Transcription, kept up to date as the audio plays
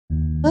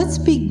Let's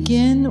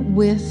begin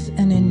with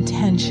an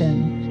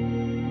intention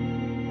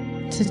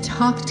to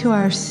talk to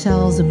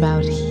ourselves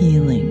about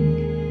healing.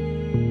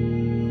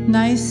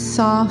 Nice,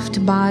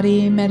 soft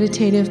body,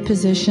 meditative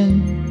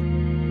position.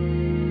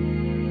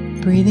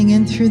 Breathing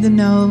in through the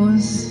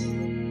nose,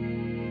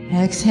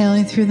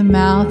 exhaling through the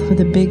mouth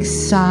with a big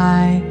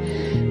sigh.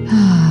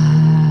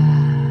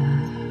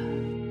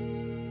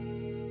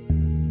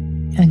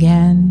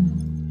 Again.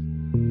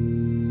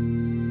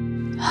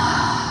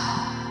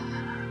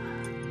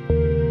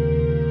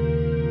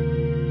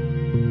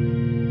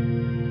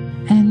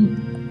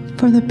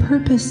 For the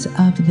purpose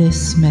of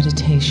this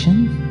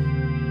meditation,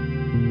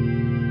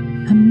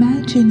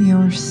 imagine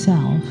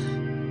yourself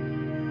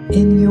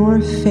in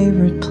your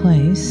favorite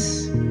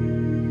place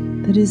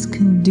that is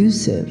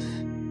conducive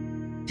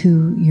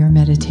to your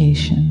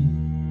meditation,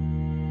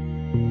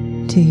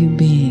 to you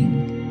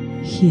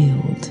being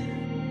healed.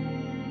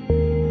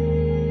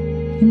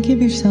 And give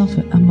yourself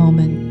a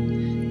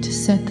moment to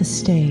set the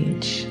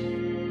stage.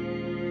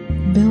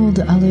 Build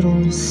a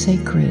little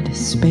sacred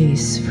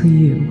space for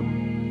you.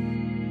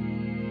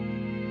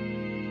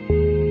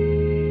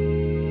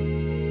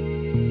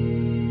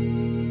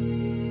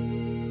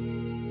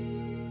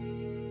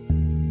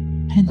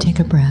 And take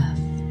a breath.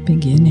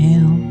 Big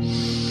inhale.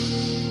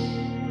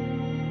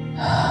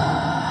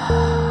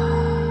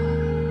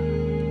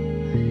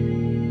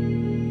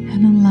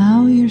 And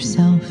allow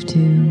yourself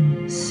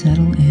to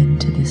settle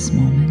into this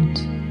moment,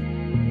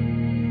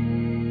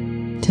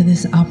 to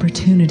this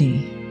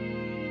opportunity,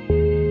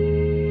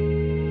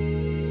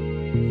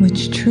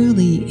 which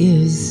truly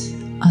is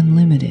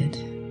unlimited.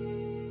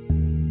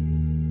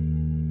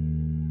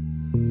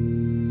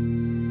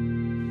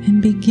 And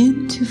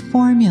begin to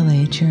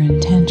formulate your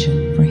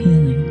intention for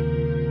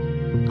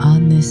healing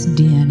on this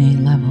DNA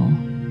level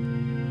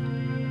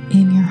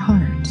in your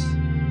heart.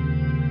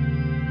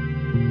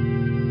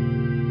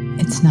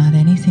 It's not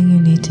anything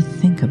you need to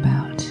think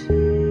about.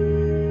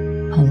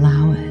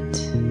 Allow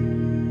it.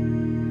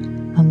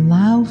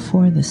 Allow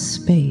for the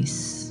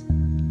space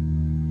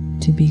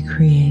to be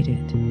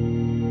created,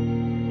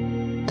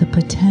 the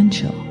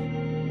potential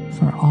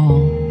for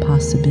all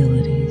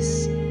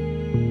possibilities.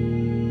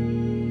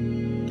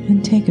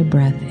 And take a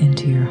breath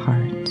into your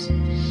heart.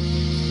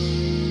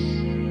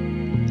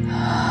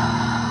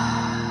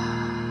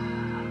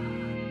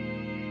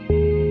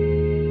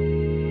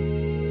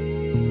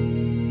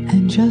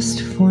 And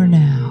just for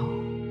now,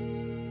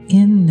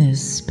 in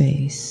this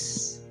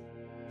space,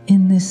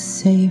 in this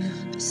safe,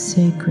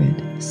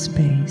 sacred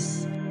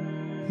space,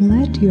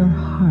 let your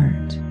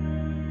heart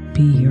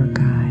be your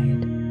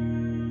guide.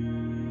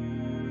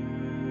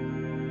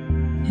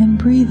 And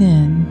breathe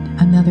in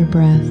another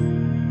breath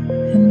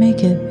and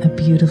make it a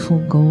beautiful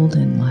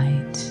golden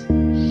light.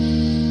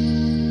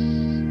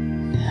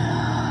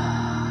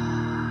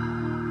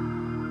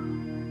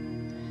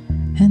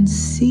 And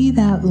see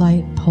that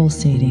light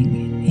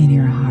pulsating in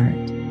your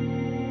heart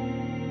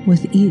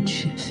with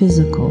each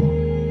physical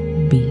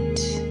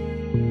beat.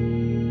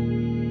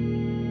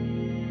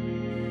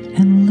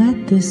 And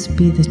let this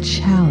be the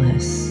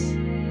chalice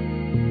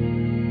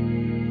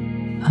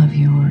of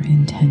your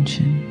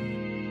intention.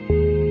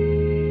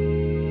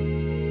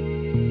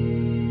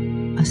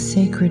 A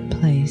sacred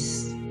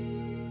place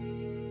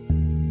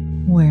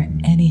where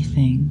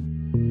anything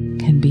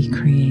can be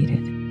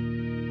created.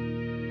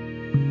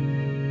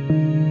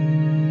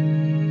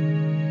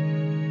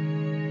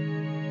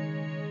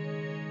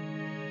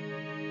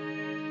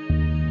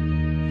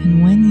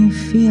 And when you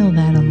feel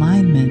that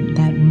alignment,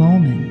 that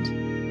moment,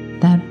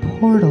 that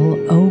portal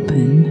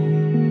open,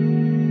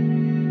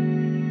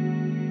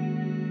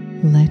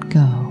 let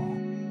go.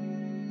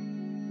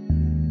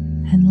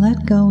 And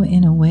let go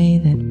in a way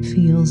that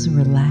feels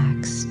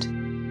relaxed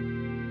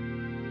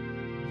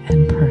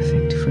and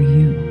perfect for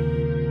you.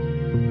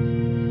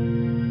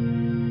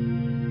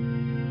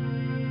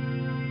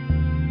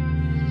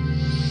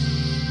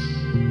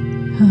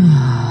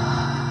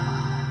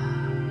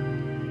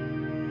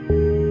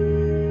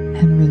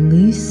 And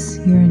release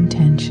your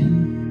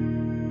intention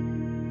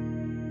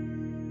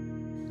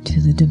to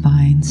the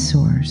divine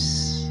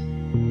source.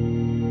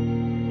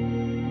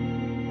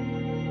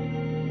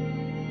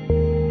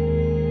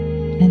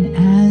 And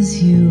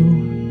as you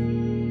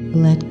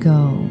let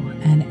go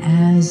and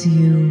as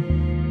you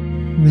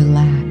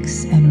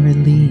relax and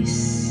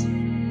release,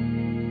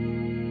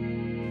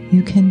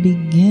 you can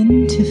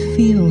begin to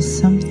feel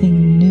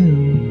something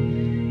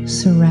new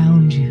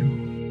surround you.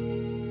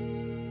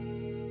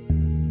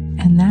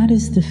 And that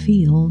is the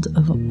field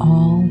of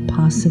all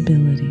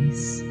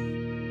possibilities.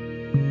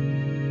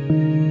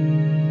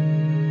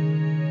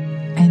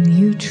 And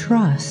you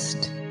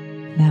trust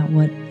that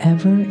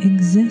whatever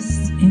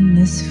exists in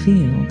this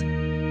field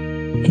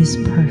is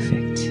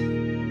perfect,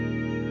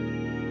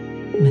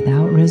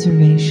 without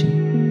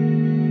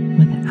reservation,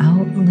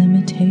 without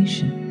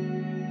limitation.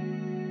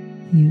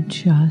 You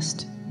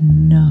just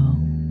know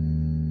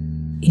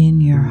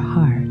in your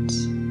heart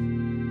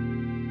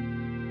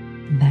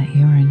that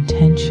your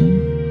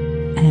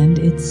intention and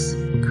its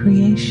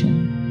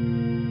creation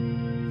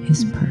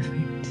is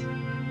perfect.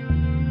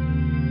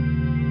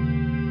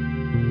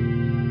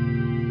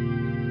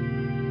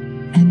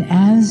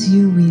 as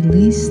you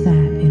release that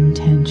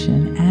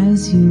intention,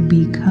 as you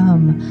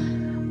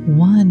become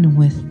one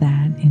with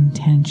that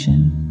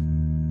intention,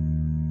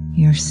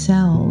 your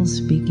cells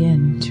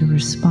begin to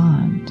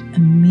respond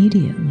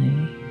immediately.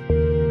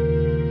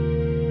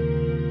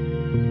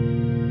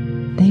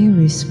 They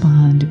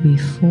respond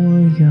before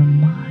your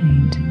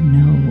mind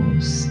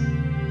knows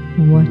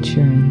what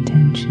your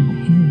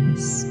intention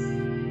is.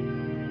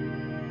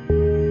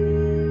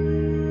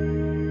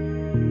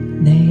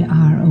 They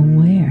are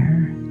aware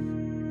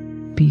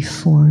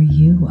before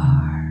you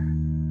are.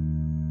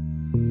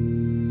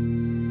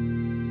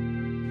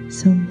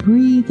 So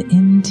breathe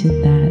into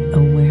that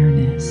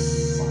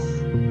awareness.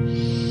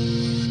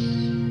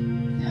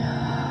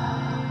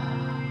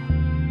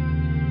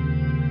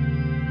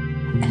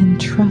 And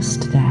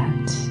trust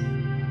that.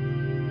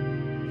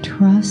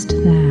 Trust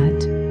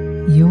that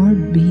your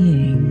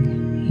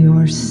being,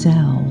 your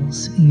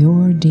cells,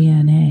 your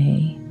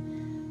DNA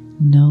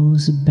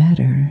knows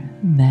better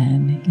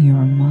than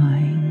your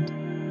mind.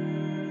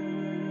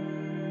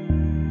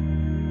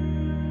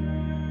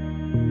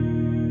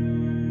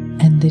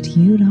 And that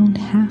you don't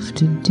have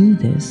to do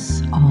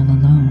this all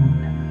alone.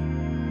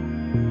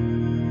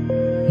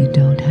 You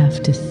don't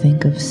have to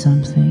think of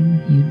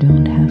something. You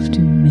don't have to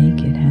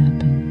make it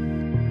happen.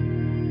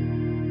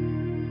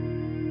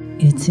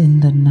 It's in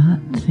the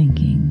not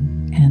thinking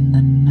and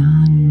the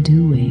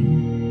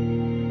non-doing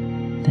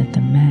that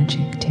the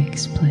magic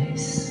takes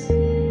place.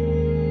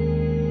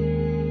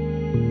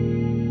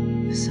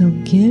 So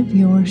give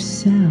your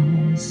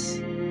cells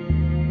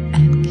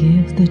and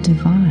give the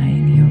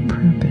divine your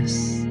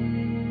purpose,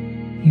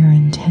 your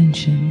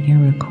intention, your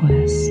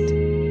request,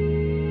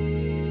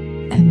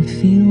 and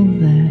feel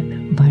that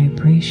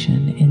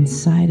vibration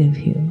inside of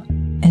you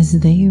as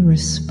they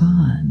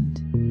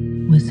respond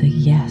with a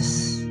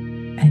yes,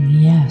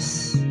 and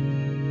yes,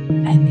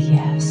 and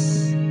yes.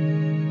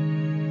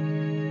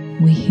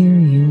 We hear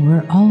you,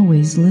 we're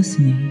always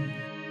listening,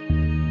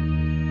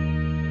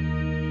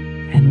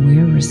 and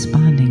we're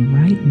responding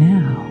right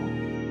now.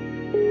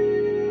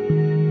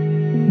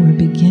 We're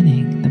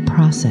beginning the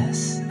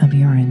process of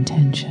your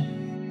intention.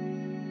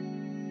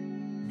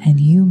 And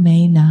you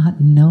may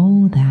not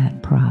know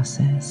that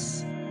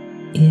process.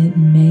 It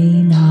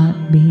may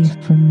not be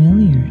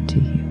familiar to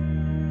you.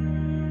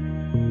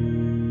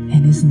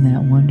 And isn't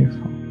that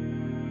wonderful?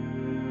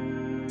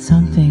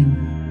 Something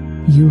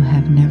you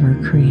have never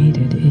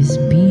created is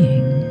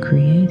being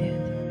created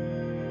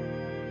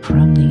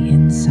from the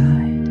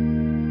inside,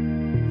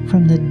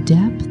 from the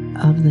depth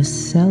of the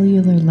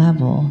cellular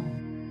level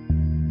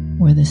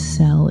where the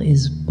cell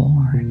is born.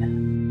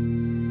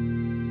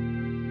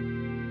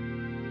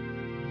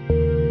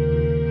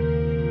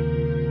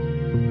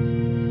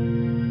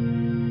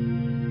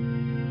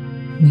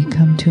 We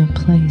come to a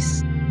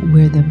place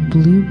where the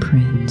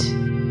blueprint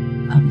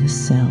of the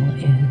cell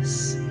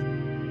is.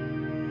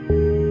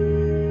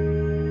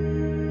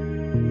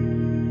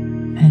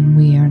 And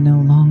we are no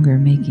longer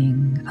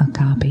making a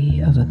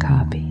copy of a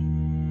copy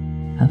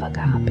of a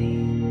copy.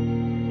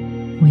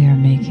 We are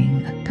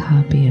making a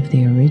copy of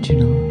the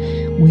original.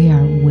 We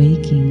are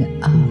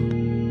waking up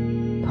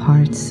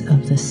parts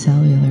of the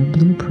cellular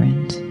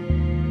blueprint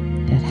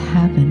that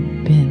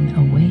haven't been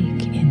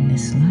awake in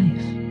this life.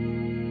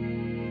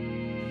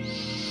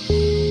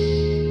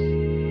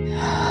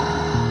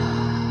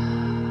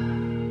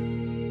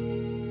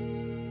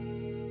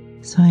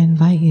 So I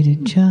invite you to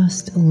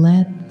just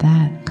let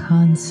that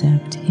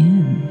concept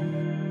in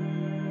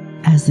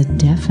as a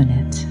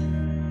definite.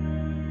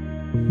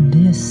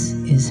 This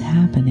is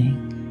happening.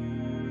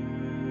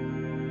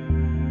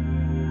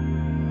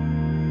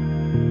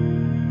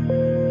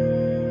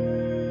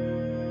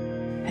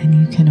 And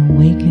you can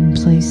awaken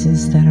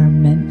places that are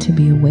meant to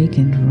be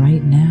awakened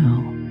right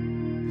now,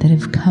 that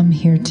have come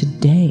here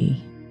today,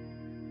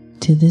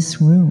 to this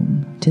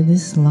room, to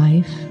this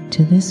life,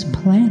 to this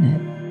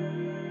planet,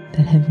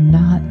 that have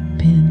not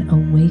been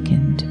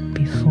awakened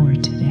before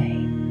today.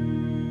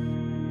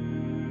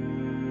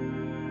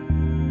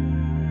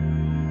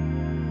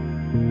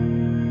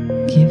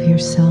 Give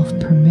yourself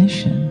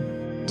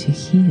permission to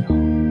heal.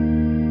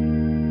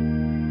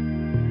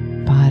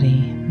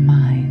 Body,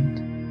 mind,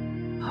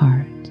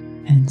 heart,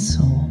 and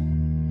soul.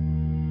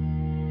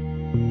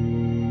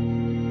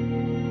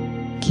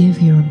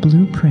 Give your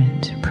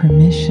blueprint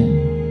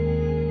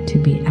permission to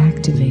be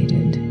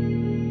activated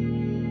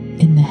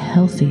in the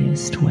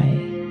healthiest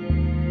way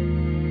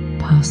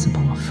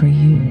possible for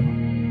you.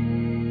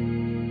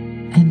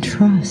 And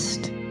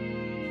trust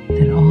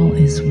that all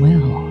is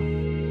well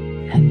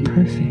and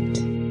perfect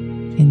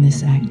in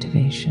this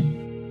activation.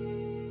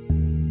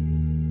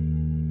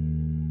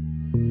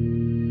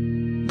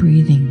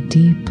 Breathing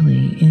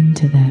deeply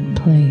into that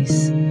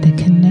place that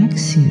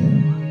connects you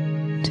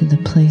to the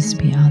place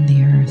beyond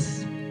the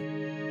earth,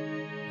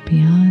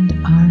 beyond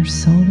our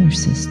solar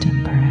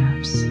system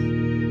perhaps.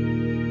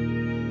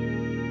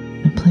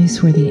 The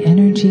place where the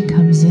energy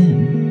comes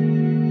in.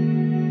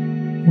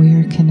 We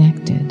are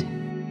connected.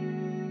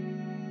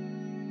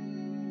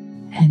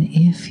 And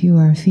if you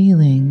are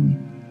feeling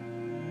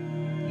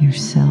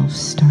yourself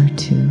start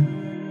to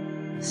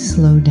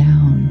slow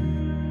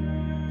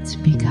down, it's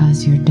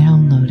because you're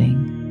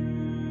downloading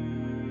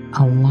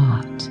a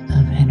lot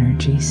of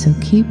energy. So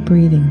keep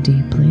breathing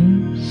deeply.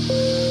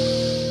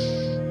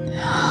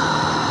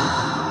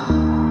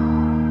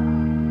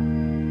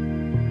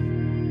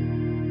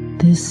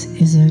 This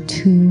is a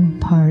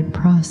two-part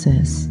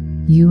process.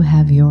 You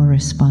have your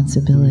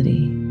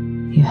responsibility.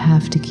 You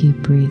have to keep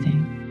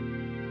breathing.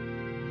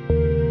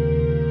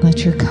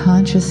 Let your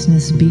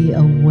consciousness be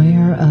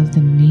aware of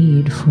the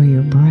need for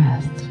your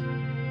breath.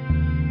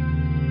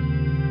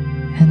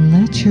 And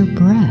let your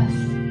breath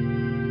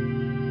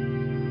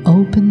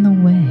open the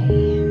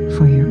way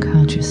for your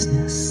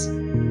consciousness.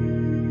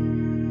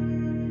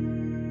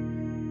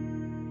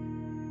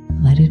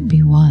 Let it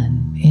be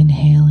one,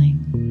 inhaling,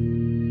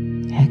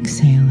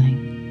 exhaling,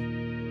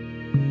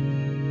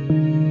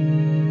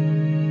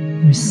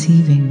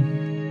 receiving,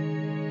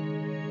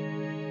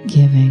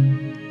 giving,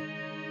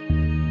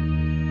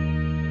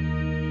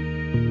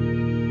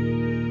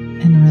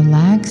 and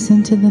relax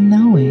into the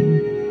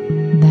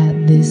knowing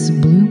that this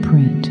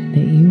blueprint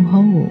that you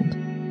hold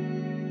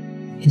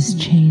is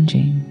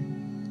changing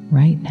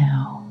right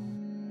now.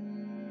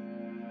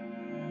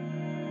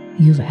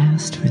 You've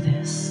asked for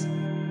this.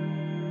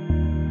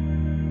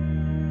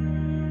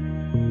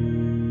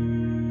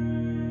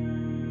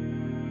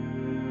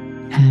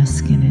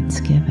 Ask and it's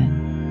given.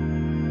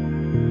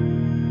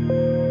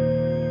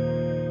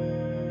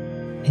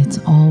 It's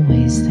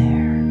always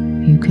there.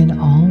 You can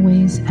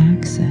always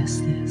access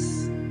this.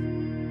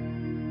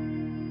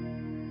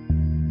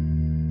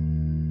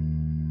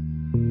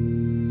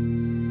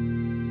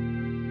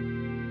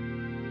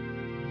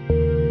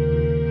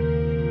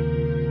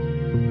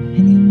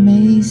 And you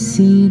may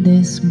see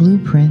this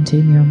blueprint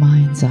in your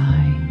mind's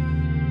eye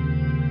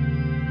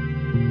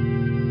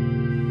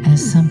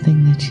as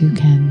something that you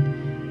can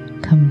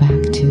come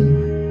back to,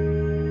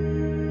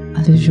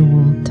 a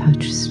visual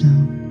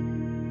touchstone,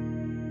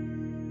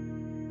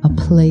 a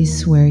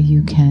place where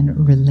you can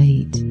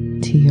relate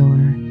to your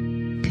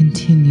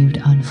continued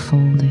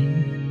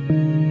unfolding.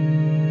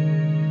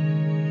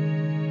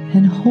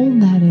 And hold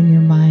that in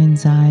your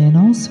mind's eye, and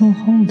also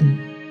hold it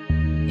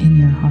in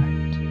your heart.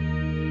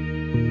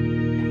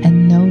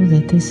 And know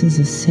that this is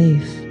a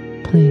safe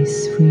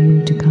place for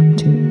you to come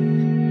to,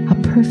 a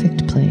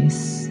perfect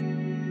place,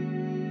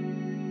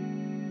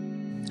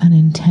 an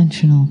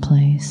intentional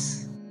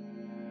place.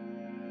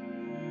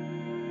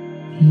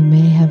 You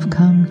may have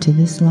come to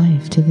this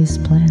life, to this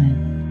planet,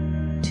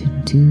 to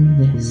do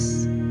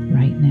this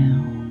right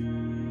now.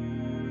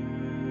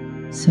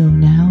 So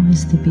now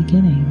is the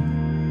beginning.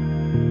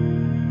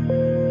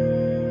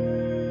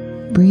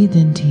 Breathe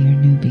into your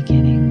new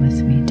beginning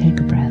with me. Take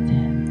a breath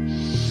in.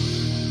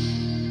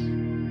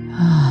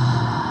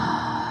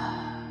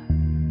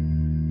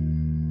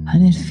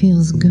 And it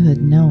feels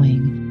good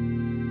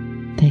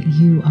knowing that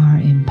you are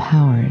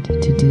empowered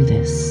to do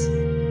this.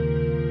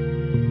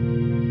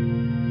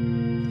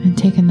 And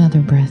take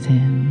another breath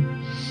in.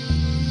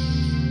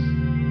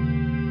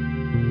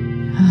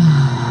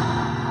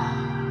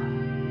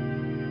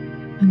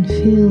 And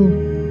feel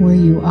where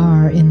you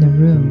are in the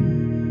room.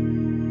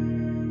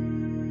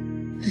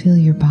 Feel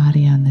your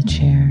body on the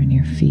chair and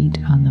your feet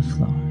on the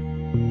floor.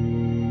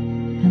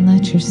 And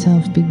let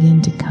yourself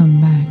begin to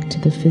come back to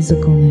the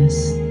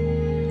physicalness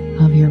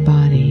of your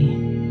body,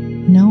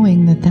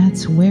 knowing that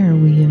that's where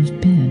we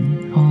have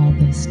been all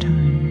this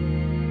time.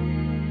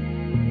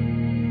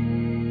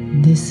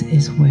 This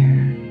is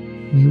where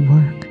we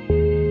work.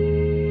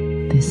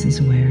 This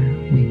is where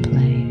we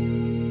play.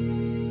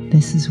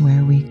 This is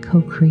where we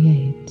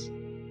co-create.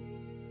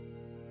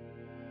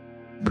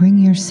 Bring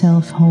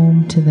yourself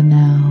home to the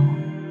now,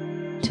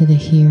 to the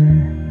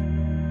here,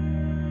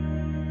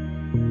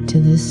 to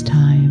this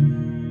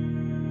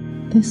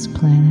time, this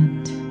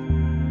planet,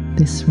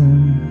 this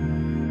room.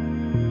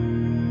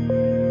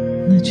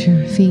 Let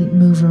your feet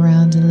move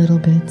around a little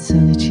bit so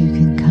that you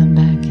can come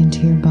back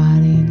into your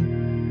body.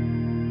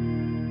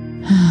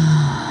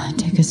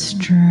 Take a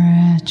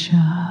stretch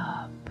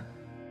up.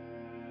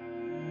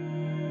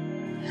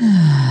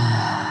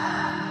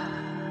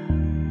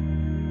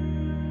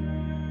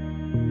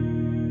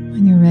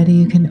 When you're ready,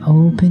 you can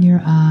open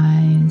your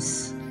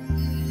eyes